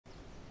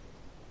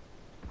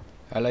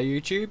Hello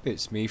YouTube,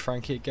 it's me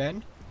Frankie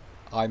again.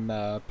 I'm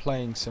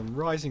playing some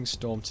Rising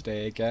Storm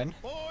today again.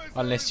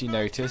 Unless you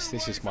notice,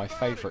 this is my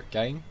favourite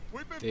game.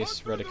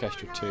 This Red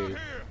Orchestra 2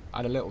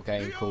 and a little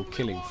game called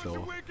Killing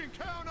Floor.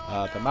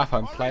 The map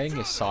I'm playing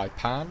is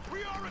Sipan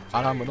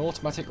and I'm an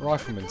automatic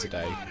rifleman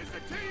today.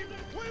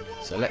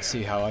 So let's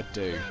see how I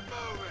do.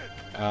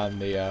 And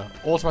the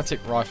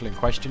automatic rifle in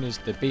question is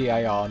the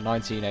B.A.R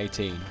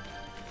 1918.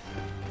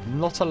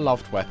 Not a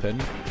loved weapon,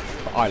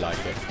 but I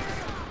like it.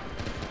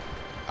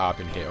 I've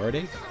been hit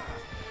already.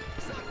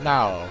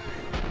 Now,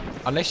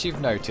 unless you've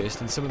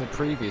noticed, in some of the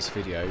previous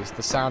videos,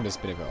 the sound has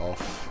been a bit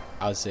off.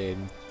 As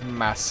in,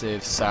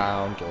 massive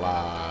sound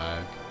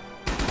lag.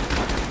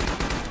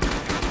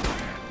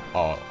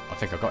 Oh, I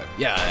think I got him.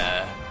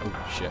 Yeah!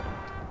 Oh, shit.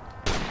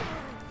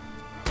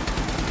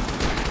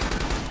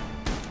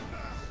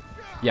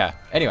 Yeah,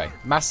 anyway,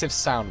 massive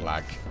sound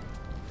lag.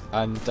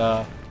 And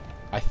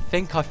I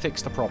think I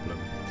fixed the problem.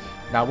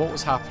 Now, what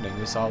was happening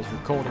was I was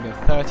recording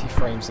at 30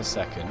 frames a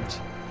second.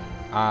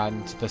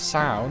 And the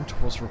sound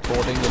was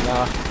recording in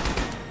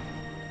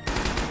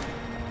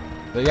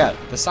but yeah,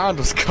 the sound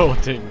was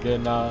recording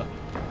in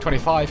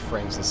 25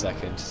 frames a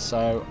second,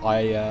 so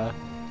I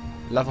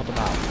leveled them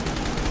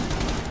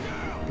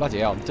out.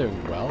 Bloody hell, I'm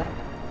doing well.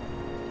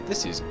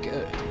 This is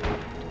good.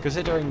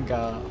 Considering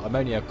I'm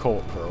only a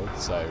corporal,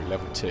 so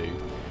level 2,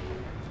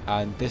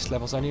 and this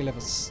level's only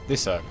level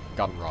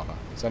gun rather,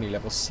 it's only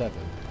level 7.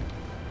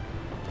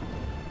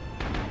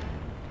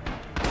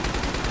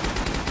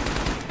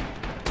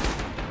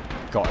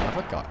 Got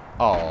another guy.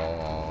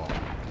 Oh,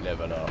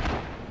 level up.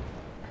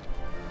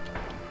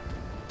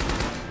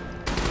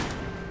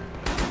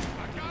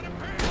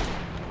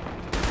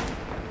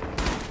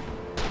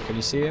 Can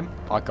you see him?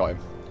 I got him.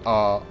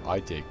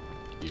 I did.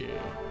 Yeah.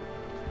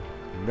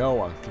 No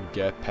one can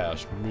get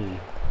past me.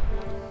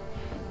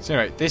 So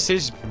anyway, this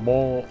is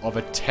more of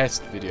a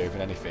test video than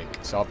anything,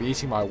 so I'll be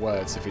eating my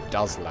words if it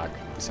does lag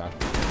the sound.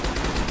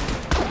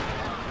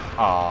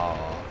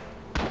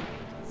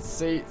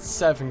 See,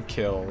 7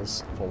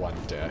 kills for 1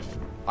 death.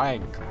 I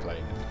ain't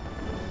complaining.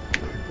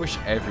 Wish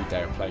every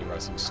day of playing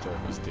Rising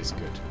Storm was this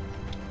good.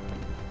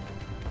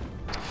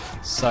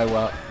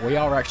 So, we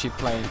are actually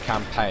playing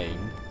campaign.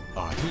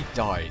 Oh, he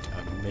died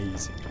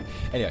amazingly.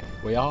 Anyway,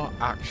 we are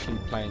actually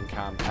playing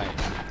campaign,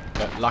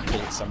 but luckily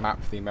it's a map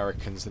the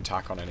Americans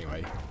attack on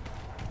anyway.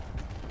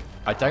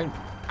 I don't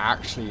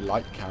actually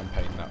like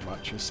campaign that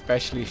much,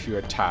 especially if you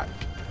attack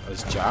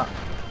as Jap.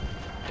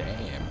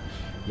 Damn.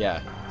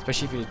 Yeah.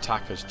 Especially if you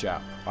attack as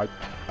Jap.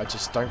 I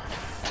just don't...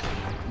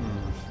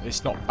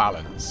 it's not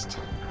balanced.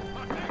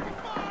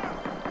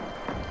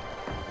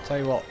 Tell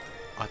you what,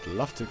 I'd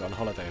love to go on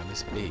holiday on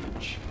this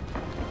beach.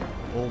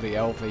 All the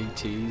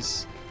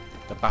LVTs,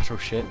 the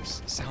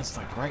battleships, sounds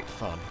like great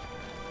fun.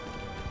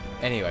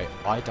 Anyway,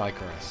 I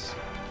digress.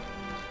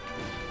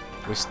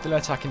 We're still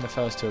attacking the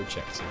first 2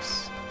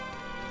 objectives.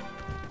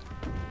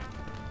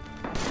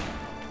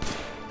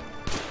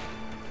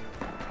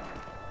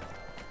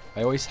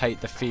 I always hate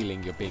the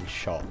feeling you're being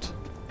shot.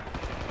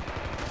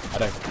 I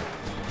don't...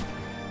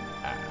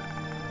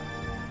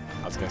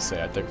 I was going to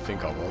say I don't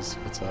think I was,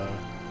 but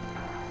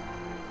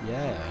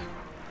yeah.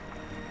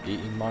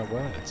 Eating my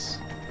words.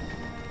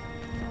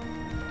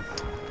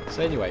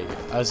 So anyway,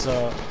 as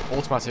an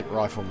automatic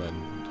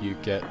rifleman, you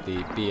get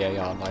the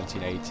B.A.R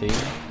 1918.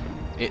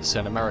 It's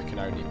an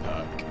American-only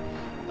perk.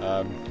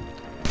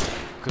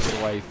 Because of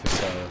the way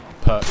that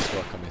perks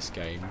work on this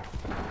game,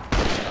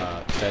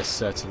 there's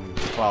certain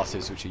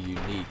classes which are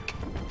unique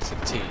to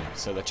the team.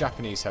 So the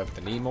Japanese have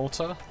the knee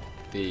mortar,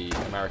 the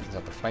Americans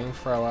have the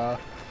flamethrower,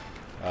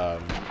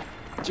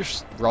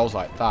 just roles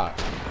like that.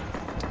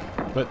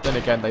 But then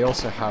again, they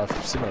also have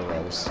similar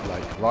roles,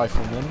 like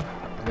rifleman,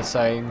 the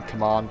same,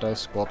 commander,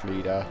 squad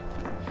leader.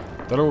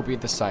 They'll all be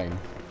the same.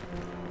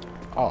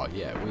 Oh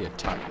yeah, we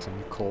attacked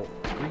and caught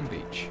Green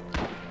Beach.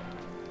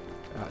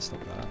 That's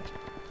not bad.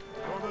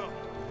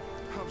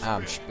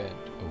 I'm spent.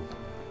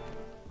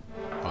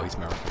 Oh, he's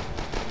American.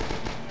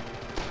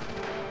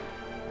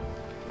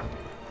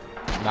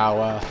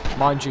 Now,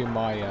 mind you,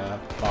 my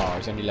B.A.R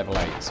is only level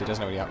 8, so it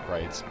doesn't have any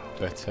upgrades,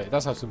 but it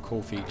does have some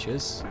cool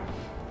features.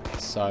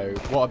 So,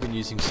 what I've been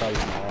using so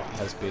far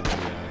has been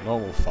the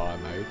normal fire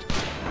mode,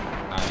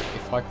 and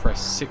if I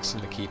press 6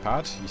 in the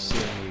keypad, you see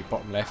on the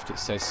bottom left it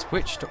says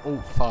switch to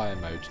alt fire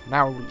mode.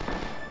 Now,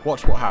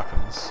 watch what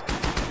happens.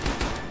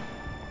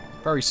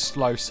 Very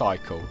slow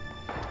cycle.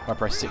 If I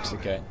press 6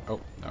 again, oh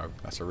no,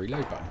 that's a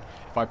reload button.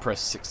 If I press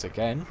 6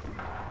 again,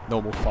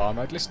 normal fire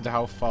mode, listen to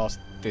how fast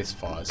this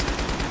fires.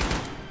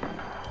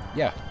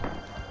 Yeah,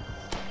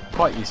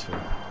 quite useful.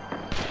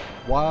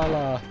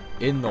 While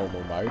in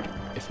normal mode,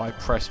 if I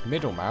press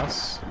middle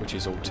mouse, which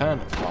is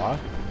alternate fire,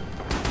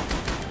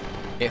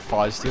 it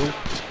fires the alt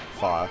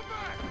fire.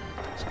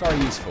 It's very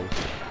useful.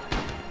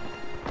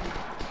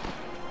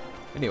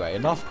 Anyway,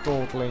 enough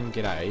dawdling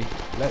in A,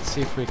 let's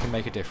see if we can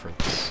make a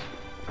difference.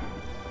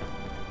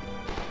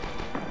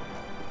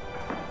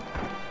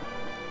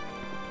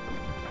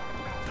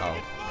 Oh,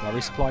 can I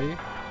resupply you?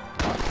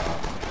 I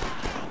can't.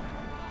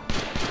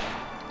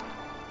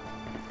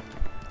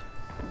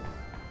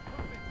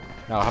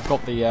 Now, I've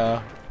got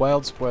the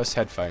world's worst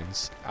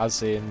headphones,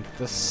 as in,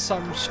 there's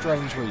some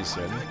strange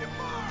reason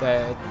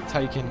they're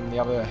taking the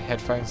other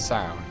headphone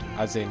sound,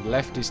 as in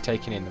left is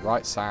taking in the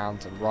right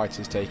sound and right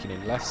is taking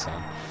in left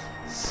sound.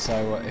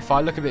 So if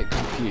I look a bit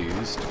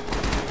confused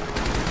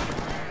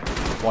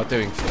while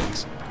doing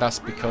things, that's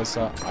because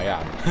I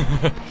am.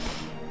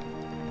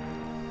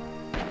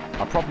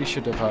 I probably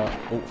should have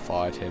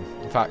alt-fired him.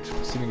 In fact,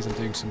 seeing as I'm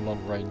doing some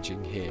long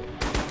ranging here,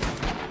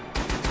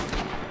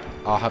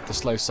 I'll have the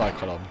slow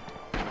cycle on.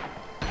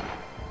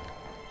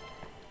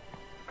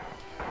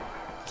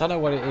 I don't know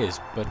what it is,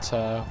 but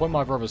when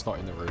my brother's not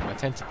in the room, I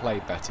tend to play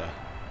better.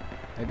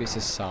 Maybe it's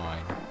a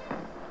sign.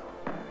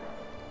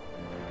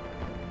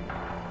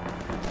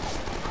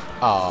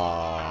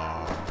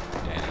 Ah,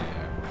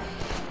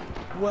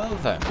 yeah. Well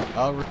then,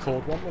 I'll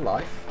record one more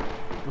life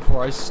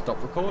before I stop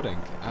recording,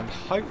 and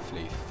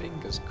hopefully,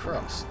 fingers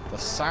crossed, the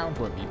sound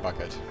won't be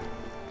buggered.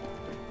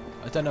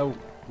 I don't know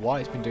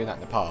why it's been doing that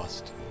in the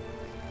past.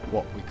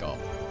 What we got?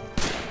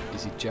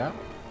 Is he jab?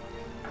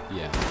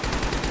 Yeah.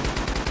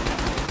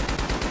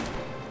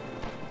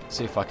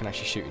 See if I can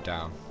actually shoot it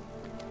down.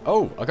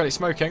 Oh, I got it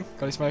smoking.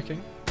 Got it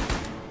smoking.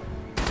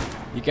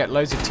 You get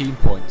loads of team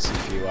points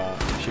if you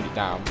shoot it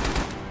down.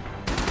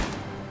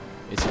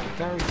 It's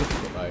very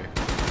difficult though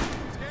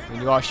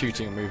when you are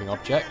shooting a moving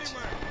object.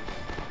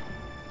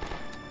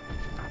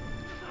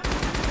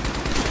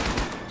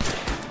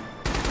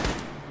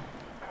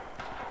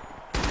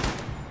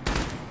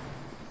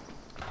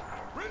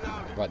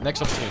 Right,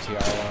 next opportunity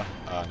I'll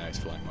oh no, it's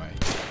flying away.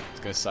 I was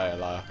gonna say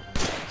I'll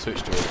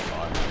switch to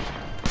fire mode.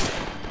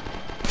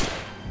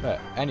 But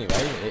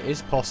anyway, it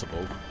is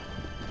possible.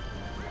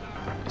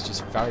 It's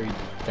just very,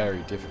 very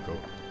difficult.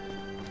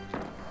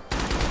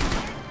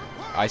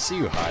 I see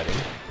you hiding.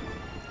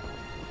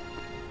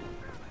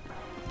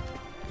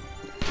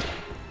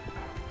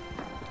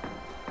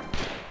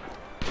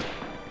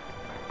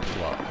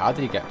 Well, how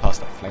did he get past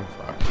that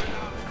flamethrower?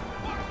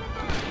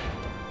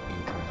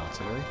 Incoming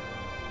artillery.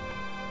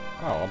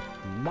 Oh,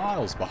 I'm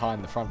miles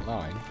behind the front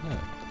line. Yeah.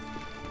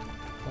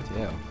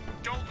 Bloody hell.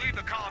 Don't leave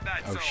the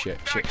combat Oh zone. shit,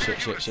 Back shit, here, shit, you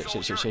shit, shit, shit,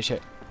 soldier. shit,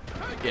 shit, shit.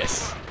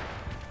 Yes.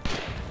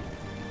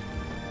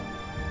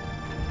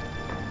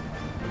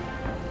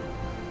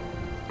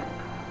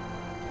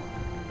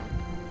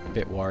 A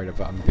bit worried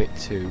about, I'm a bit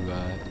too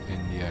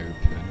in the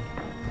open.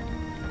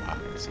 Ah, I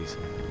can see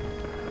some.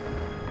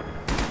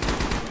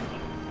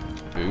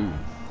 Boom.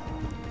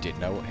 Didn't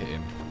know what hit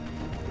him.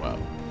 Well.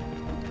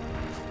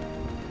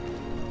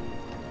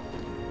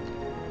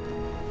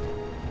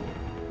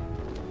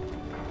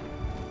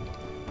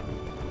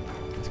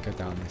 Go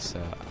down this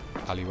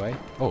alleyway.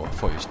 Oh, I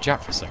thought it was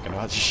Jap for a second.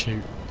 I had to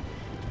shoot.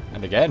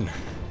 And again.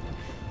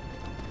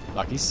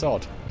 Lucky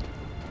sod.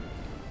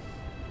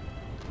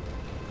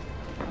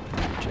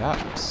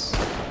 Japs.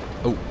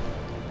 Oh.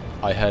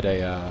 I heard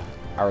a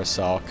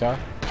Arasaka.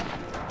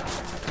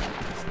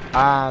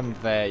 And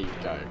there you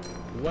go.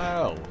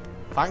 Well,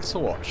 thanks for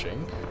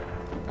watching.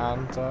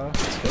 And till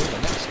the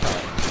next